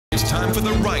It's time for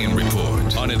the Ryan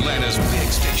Report on Atlanta's big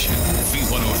station,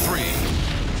 V103.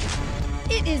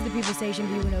 It is the People Station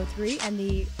V103 and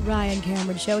the Ryan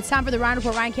Cameron Show. It's time for the Ryan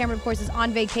Report. Ryan Cameron, of course, is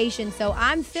on vacation, so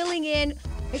I'm filling in.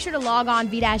 Make sure to log on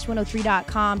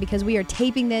v-103.com because we are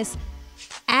taping this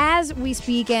as we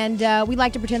speak, and we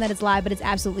like to pretend that it's live, but it's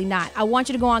absolutely not. I want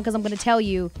you to go on because I'm going to tell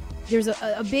you there's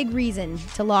a big reason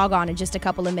to log on in just a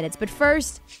couple of minutes. But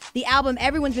first, the album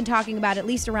everyone's been talking about, at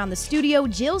least around the studio,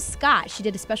 Jill Scott. She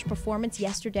did a special performance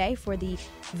yesterday for the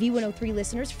V103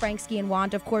 listeners. Frank Ski and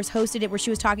Wanda, of course, hosted it where she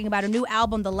was talking about her new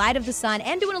album, The Light of the Sun,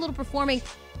 and doing a little performing.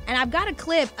 And I've got a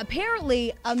clip.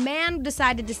 Apparently, a man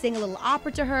decided to sing a little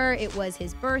opera to her. It was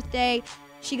his birthday.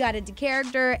 She got into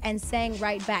character and sang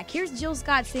right back. Here's Jill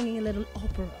Scott singing a little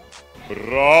opera.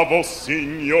 Bravo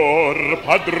signor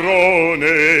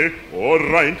padrone,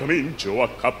 ora incomincio a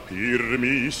capir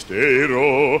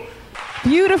mistero.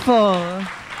 Beautiful.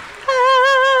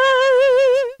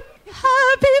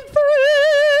 Happy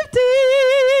birthday,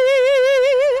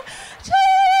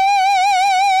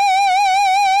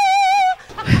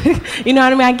 Jill. You know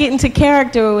what I mean? I get into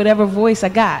character with whatever voice I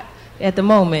got at the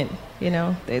moment. You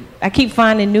know, I keep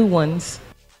finding new ones.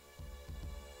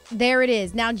 There it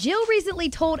is. Now, Jill recently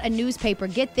told a newspaper,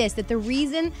 get this, that the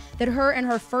reason that her and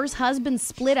her first husband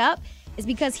split up is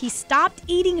because he stopped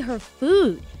eating her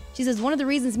food. She says, one of the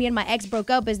reasons me and my ex broke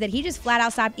up is that he just flat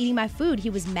out stopped eating my food. He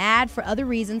was mad for other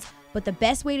reasons, but the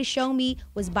best way to show me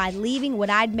was by leaving what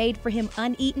I'd made for him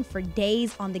uneaten for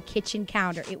days on the kitchen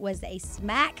counter. It was a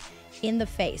smack in the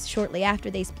face shortly after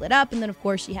they split up. And then, of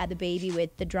course, she had the baby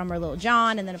with the drummer Lil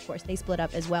Jon. And then, of course, they split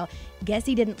up as well. Guess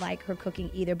he didn't like her cooking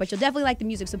either, but you'll definitely like the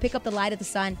music. So pick up The Light of the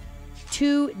Sun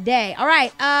today. All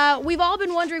right. We've all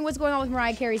been wondering what's going on with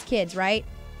Mariah Carey's kids, right?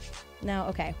 No?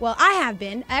 Okay. Well, I have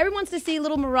been. Everyone wants to see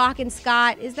little Moroccan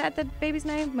Scott. Is that the baby's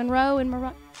name? Monroe and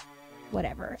Morocco?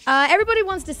 Whatever. Everybody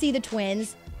wants to see the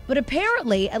twins. But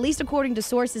apparently, at least according to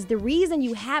sources, the reason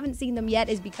you haven't seen them yet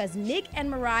is because Nick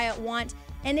and Mariah want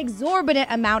an exorbitant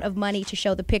amount of money to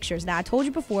show the pictures. Now, I told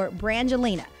you before,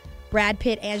 Brangelina, Brad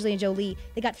Pitt, Angelina Jolie,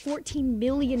 they got $14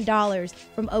 million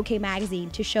from OK Magazine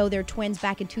to show their twins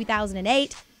back in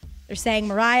 2008. They're saying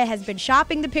Mariah has been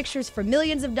shopping the pictures for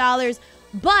millions of dollars,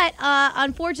 but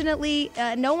unfortunately,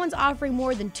 no one's offering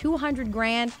more than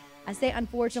 $200,000. I say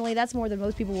unfortunately, that's more than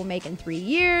most people will make in 3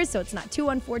 years, so it's not too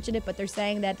unfortunate, but they're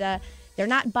saying that they're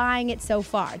not buying it so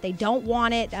far. They don't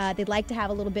want it. They'd like to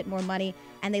have a little bit more money,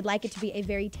 and they'd like it to be a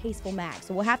very tasteful mag.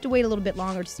 So we'll have to wait a little bit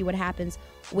longer to see what happens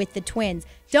with the twins.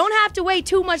 Don't have to wait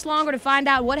too much longer to find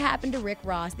out what happened to Rick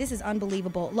Ross. This is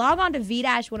unbelievable. Log on to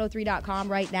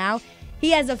v-103.com right now.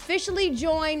 He has officially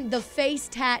joined the face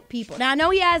tat people. Now, I know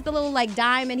he has the little, like,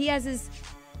 diamond. He has his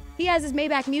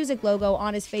Maybach Music logo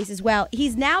on his face as well.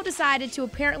 He's now decided to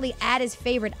apparently add his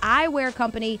favorite eyewear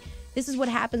company. This is what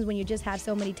happens when you just have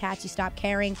so many tats you stop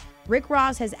caring. Rick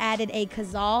Ross has added a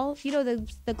Kazal, you know,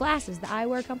 the glasses, the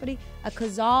eyewear company, a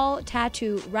Kazal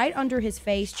tattoo right under his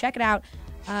face. Check it out.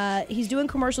 He's doing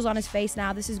commercials on his face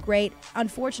now. This is great.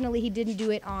 Unfortunately, he didn't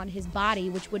do it on his body,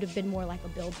 which would have been more like a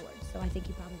billboard. So I think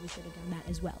he probably should have done that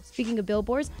as well. Speaking of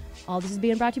billboards, all this is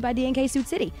being brought to you by D&K Suit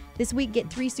City. This week, get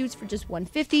 3 suits for just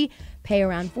 $150. Pay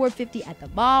around $450 at the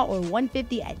mall or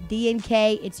 $150 at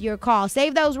D&K. It's your call.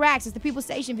 Save those racks. It's the People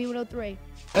Station, V103.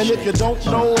 And if you don't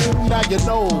know, now you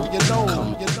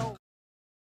know.